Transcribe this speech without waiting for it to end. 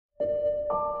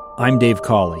I'm Dave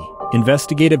Cawley,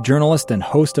 investigative journalist and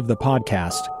host of the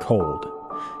podcast Cold.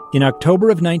 In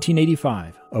October of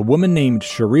 1985, a woman named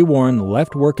Sheree Warren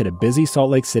left work at a busy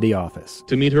Salt Lake City office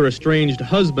to meet her estranged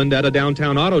husband at a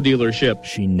downtown auto dealership.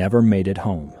 She never made it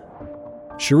home.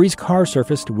 Sheree's car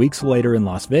surfaced weeks later in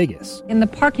Las Vegas. In the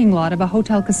parking lot of a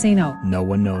hotel casino. No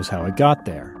one knows how it got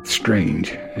there. Strange.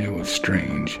 It was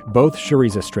strange. Both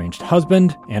Sheree's estranged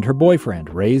husband and her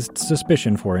boyfriend raised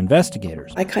suspicion for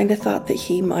investigators. I kind of thought that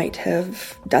he might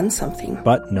have done something.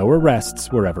 But no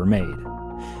arrests were ever made.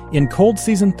 In Cold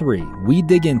Season 3, we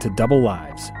dig into double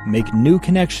lives, make new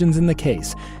connections in the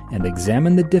case, and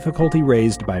examine the difficulty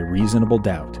raised by reasonable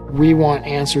doubt. We want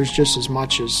answers just as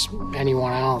much as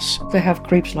anyone else. They have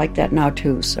creeps like that now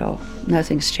too, so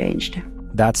nothing's changed.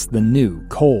 That's the new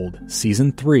Cold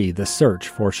Season 3, The Search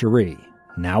for Sheree,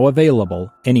 now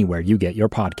available anywhere you get your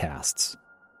podcasts.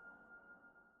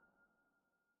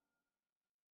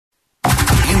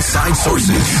 Inside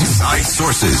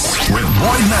Sources with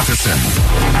Roy Matheson.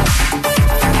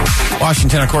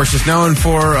 Washington, of course, is known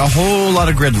for a whole lot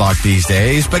of gridlock these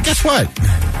days, but guess what?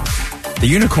 The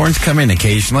unicorns come in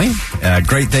occasionally.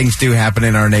 Great things do happen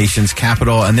in our nation's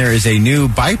capital, and there is a new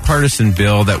bipartisan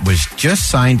bill that was just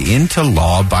signed into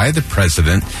law by the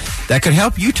president that could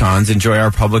help Utahns enjoy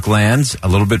our public lands a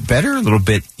little bit better, a little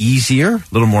bit easier, a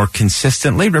little more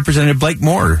consistently. Representative Blake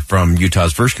Moore from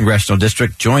Utah's 1st Congressional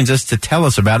District joins us to tell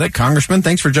us about it. Congressman,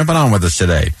 thanks for jumping on with us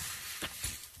today.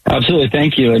 Absolutely,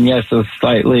 thank you. And yes, it's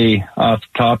slightly off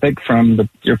topic from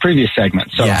your previous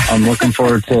segment, so yeah. I'm looking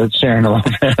forward to sharing a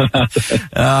little bit about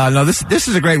it. No, this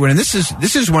is a great one, and this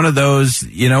is one of those,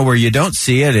 where you don't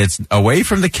see it. It's away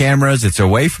from the cameras, it's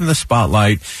away from the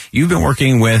spotlight. You've been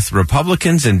working with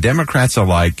Republicans and Democrats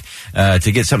alike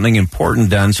to get something important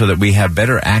done so that we have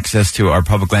better access to our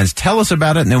public lands. Tell us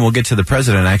about it, and then we'll get to the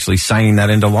president actually signing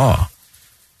that into law.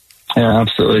 Yeah,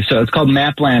 absolutely. So it's called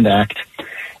MapLand Act.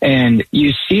 And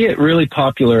you see it really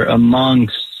popular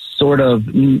among sort of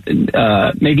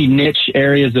maybe niche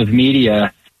areas of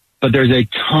media, but there's a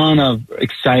ton of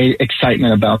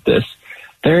excitement about this.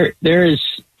 There is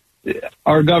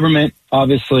our government,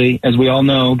 obviously, as we all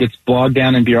know, gets bogged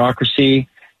down in bureaucracy,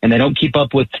 and they don't keep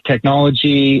up with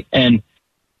technology. And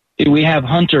we have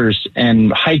hunters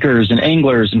and hikers and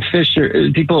anglers and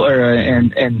people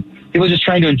just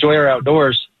trying to enjoy our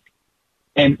outdoors.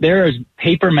 And there is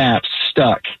paper maps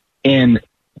stuck in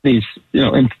these,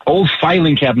 in old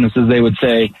filing cabinets, as they would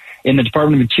say, in the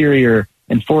Department of Interior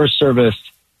and Forest Service.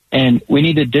 And we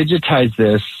need to digitize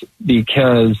this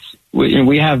because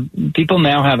people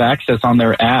now have access on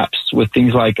their apps with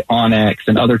things like Onyx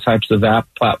and other types of app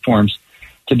platforms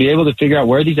to be able to figure out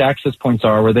where these access points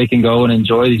are, where they can go and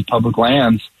enjoy these public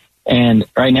lands. And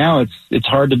right now it's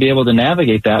hard to be able to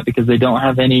navigate that because they don't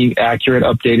have any accurate,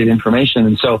 updated information.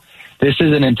 And so this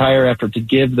is an entire effort to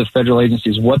give the federal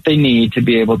agencies what they need to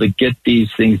be able to get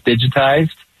these things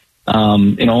digitized.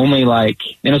 In only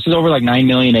this is over 9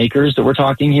 million acres that we're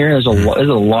talking here. There's a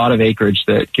lot of acreage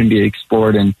that can be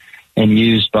explored and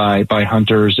used by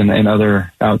hunters and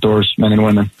other outdoors men and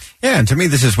women. Yeah, and to me,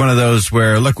 this is one of those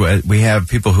where, look, we have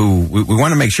people who we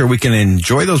want to make sure we can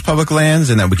enjoy those public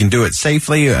lands and that we can do it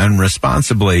safely and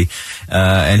responsibly.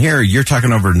 And here you're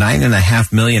talking over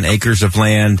 9.5 million acres of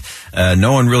land.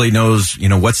 No one really knows,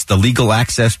 what's the legal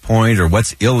access point or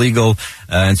what's illegal.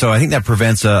 And so I think that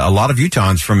prevents a lot of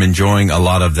Utahns from enjoying a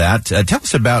lot of that. Tell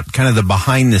us about kind of the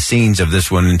behind the scenes of this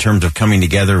one in terms of coming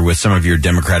together with some of your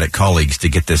Democratic colleagues to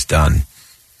get this done.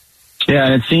 Yeah,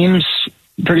 and it seems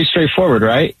pretty straightforward,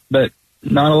 right? But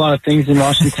not a lot of things in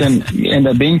Washington end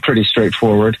up being pretty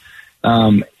straightforward.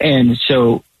 And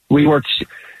so we worked.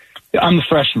 I'm a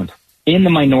freshman in the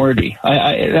minority.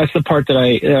 That's the part that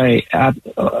I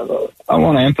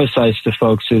want to emphasize to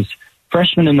folks is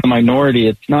freshmen in the minority.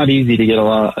 It's not easy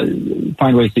to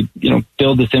find ways to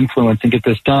build this influence and get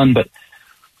this done. But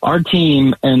our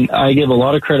team, and I give a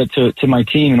lot of credit to my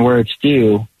team and where it's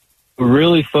due,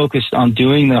 really focused on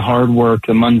doing the hard work,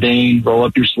 the mundane, roll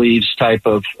up your sleeves type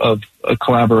of a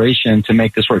collaboration to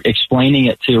make this work, explaining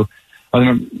it to,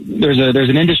 there's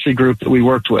an industry group that we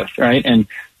worked with, right? And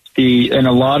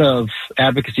a lot of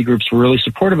advocacy groups were really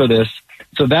supportive of this.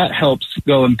 So that helps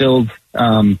go and build,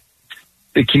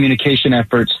 the communication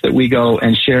efforts that we go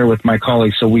and share with my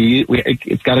colleagues. So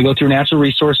it's got to go through natural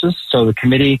resources. So the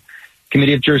committee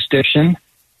of jurisdiction,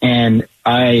 and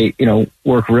I,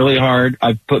 work really hard.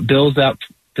 I've put bills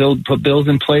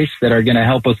in place that are going to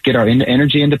help us get our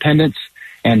energy independence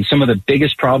and some of the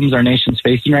biggest problems our nation's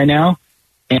facing right now.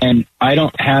 And I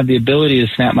don't have the ability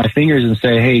to snap my fingers and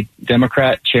say, hey,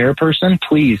 Democrat chairperson,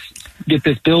 please get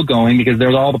this bill going because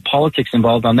there's all the politics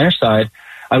involved on their side.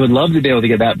 I would love to be able to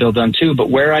get that bill done too, but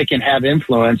where I can have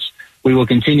influence, we will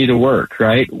continue to work,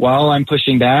 right? While I'm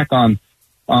pushing back on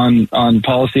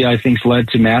policy I think's led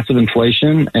to massive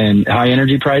inflation and high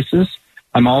energy prices,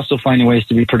 I'm also finding ways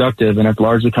to be productive, and it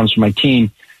largely comes from my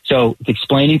team. So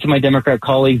explaining to my Democrat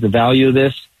colleagues the value of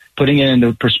this, putting it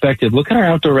into perspective. Look at our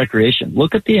outdoor recreation.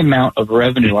 Look at the amount of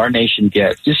revenue our nation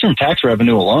gets just from tax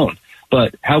revenue alone.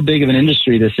 But how big of an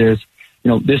industry this is,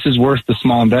 this is worth the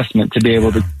small investment to be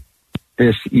able to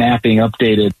this mapping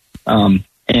updated,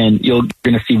 and you're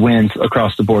going to see wins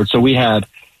across the board. So we had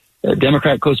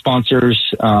Democrat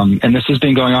co-sponsors, and this has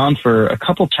been going on for a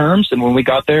couple terms. And when we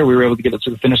got there, we were able to get it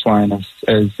to the finish line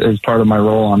as part of my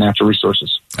role on natural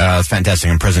resources. That's fantastic.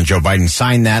 And President Joe Biden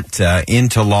signed that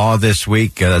into law this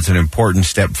week. That's an important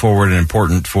step forward and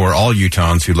important for all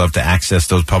Utahns who love to access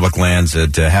those public lands,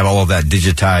 to have all of that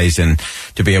digitized and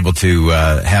to be able to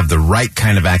have the right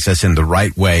kind of access in the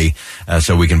right way,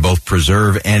 so we can both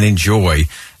preserve and enjoy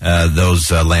those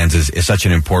lands is such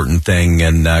an important thing.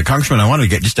 And Congressman, I wanted to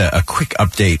get just a quick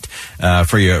update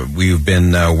for you. We've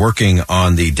been working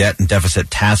on the Debt and Deficit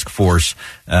Task Force,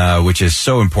 which is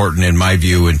so important in my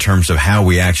view in terms of how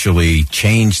we actually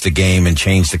change the game and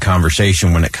change the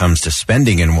conversation when it comes to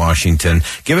spending in Washington.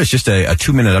 Give us just a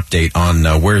 2-minute update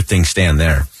on where things stand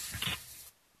there.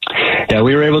 Yeah,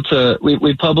 we were able to,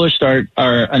 we published our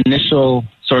initial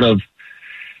sort of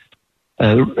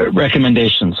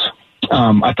recommendations.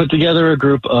 I put together a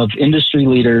group of industry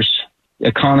leaders,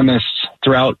 economists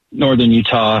throughout northern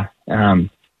Utah,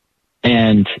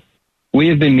 and we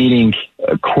have been meeting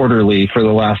quarterly for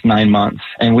the last 9 months,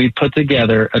 and we put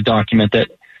together a document that,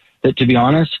 to be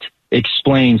honest,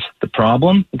 explains the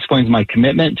problem, explains my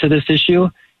commitment to this issue,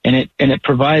 and it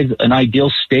provides an ideal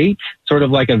state, sort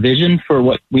of like a vision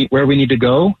for where we need to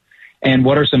go, and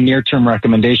what are some near-term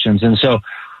recommendations. And so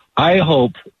I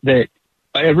hope that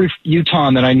every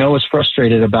Utahn that I know is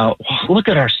frustrated about, look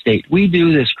at our state. We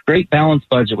do this great balanced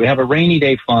budget. We have a rainy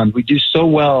day fund. We do so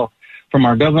well from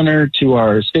our governor to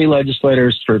our state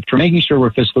legislators for making sure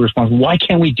we're fiscally responsible. Why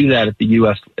can't we do that at the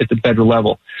U.S., at the federal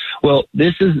level? Well,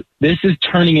 this is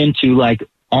turning into like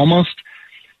almost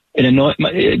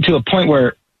to a point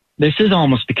where this is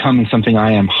almost becoming something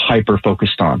I am hyper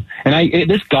focused on. And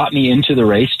this got me into the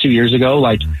race 2 years ago.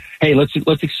 Like, hey, let's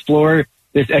explore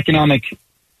this economic.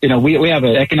 We have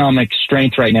an economic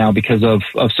strength right now because of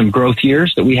some growth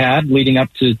years that we had leading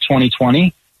up to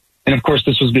 2020. And of course,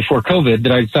 this was before COVID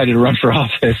that I decided to run for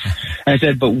office. And I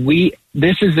said, but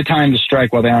this is the time to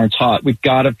strike while the iron's hot. We've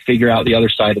got to figure out the other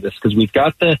side of this, because we've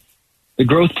got the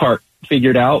growth part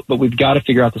figured out, but we've got to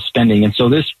figure out the spending. And so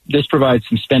this provides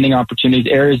some spending opportunities,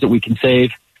 areas that we can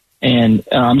save. And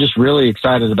I'm just really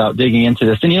excited about digging into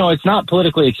this. And, it's not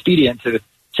politically expedient to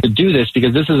do this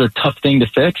because this is a tough thing to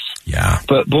fix. Yeah.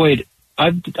 But Boyd,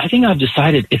 I think I've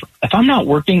decided if I'm not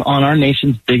working on our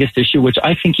nation's biggest issue, which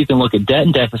I think you can look at debt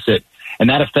and deficit, and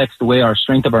that affects the way our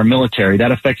strength of our military,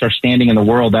 that affects our standing in the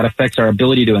world, that affects our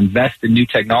ability to invest in new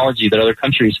technology that other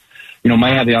countries,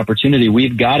 might have the opportunity.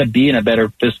 We've got to be in a better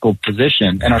fiscal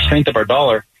position, and our strength of our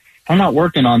dollar. If I'm not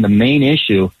working on the main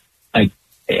issue, I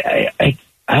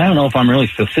don't know if I'm really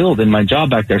fulfilled in my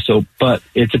job back there. But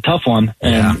it's a tough one,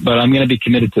 but I'm going to be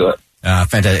committed to it.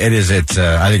 Fantastic. It is.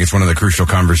 I think it's one of the crucial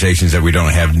conversations that we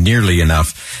don't have nearly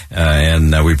enough.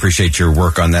 And we appreciate your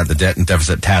work on that. The Debt and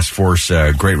Deficit Task Force,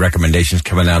 great recommendations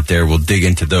coming out there. We'll dig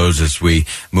into those as we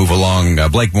move along.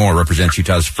 Blake Moore represents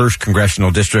Utah's 1st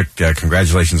Congressional District.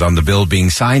 Congratulations on the bill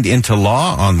being signed into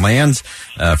law on lands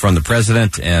from the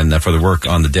president, and for the work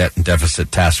on the Debt and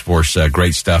Deficit Task Force.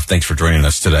 Great stuff. Thanks for joining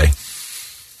us today.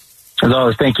 As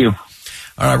always, thank you.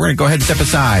 All right, we're going to go ahead and step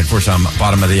aside for some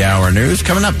bottom of the hour news.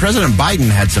 Coming up, President Biden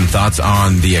had some thoughts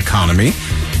on the economy.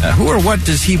 Who or what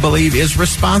does he believe is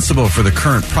responsible for the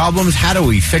current problems? How do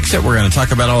we fix it? We're going to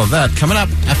talk about all of that coming up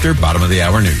after bottom of the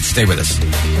hour news. Stay with us.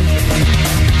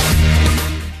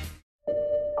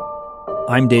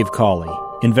 I'm Dave Cawley,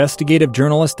 investigative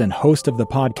journalist and host of the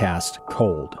podcast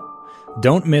Cold.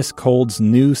 Don't miss Cold's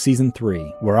new Season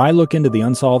 3, where I look into the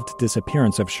unsolved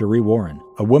disappearance of Sheree Warren,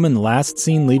 a woman last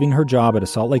seen leaving her job at a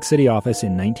Salt Lake City office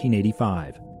in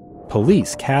 1985.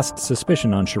 Police cast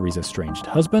suspicion on Sheree's estranged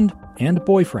husband and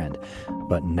boyfriend,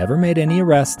 but never made any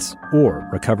arrests or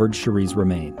recovered Sheree's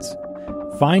remains.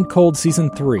 Find Cold Season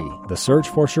 3, The Search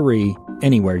for Sheree,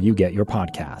 anywhere you get your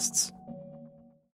podcasts.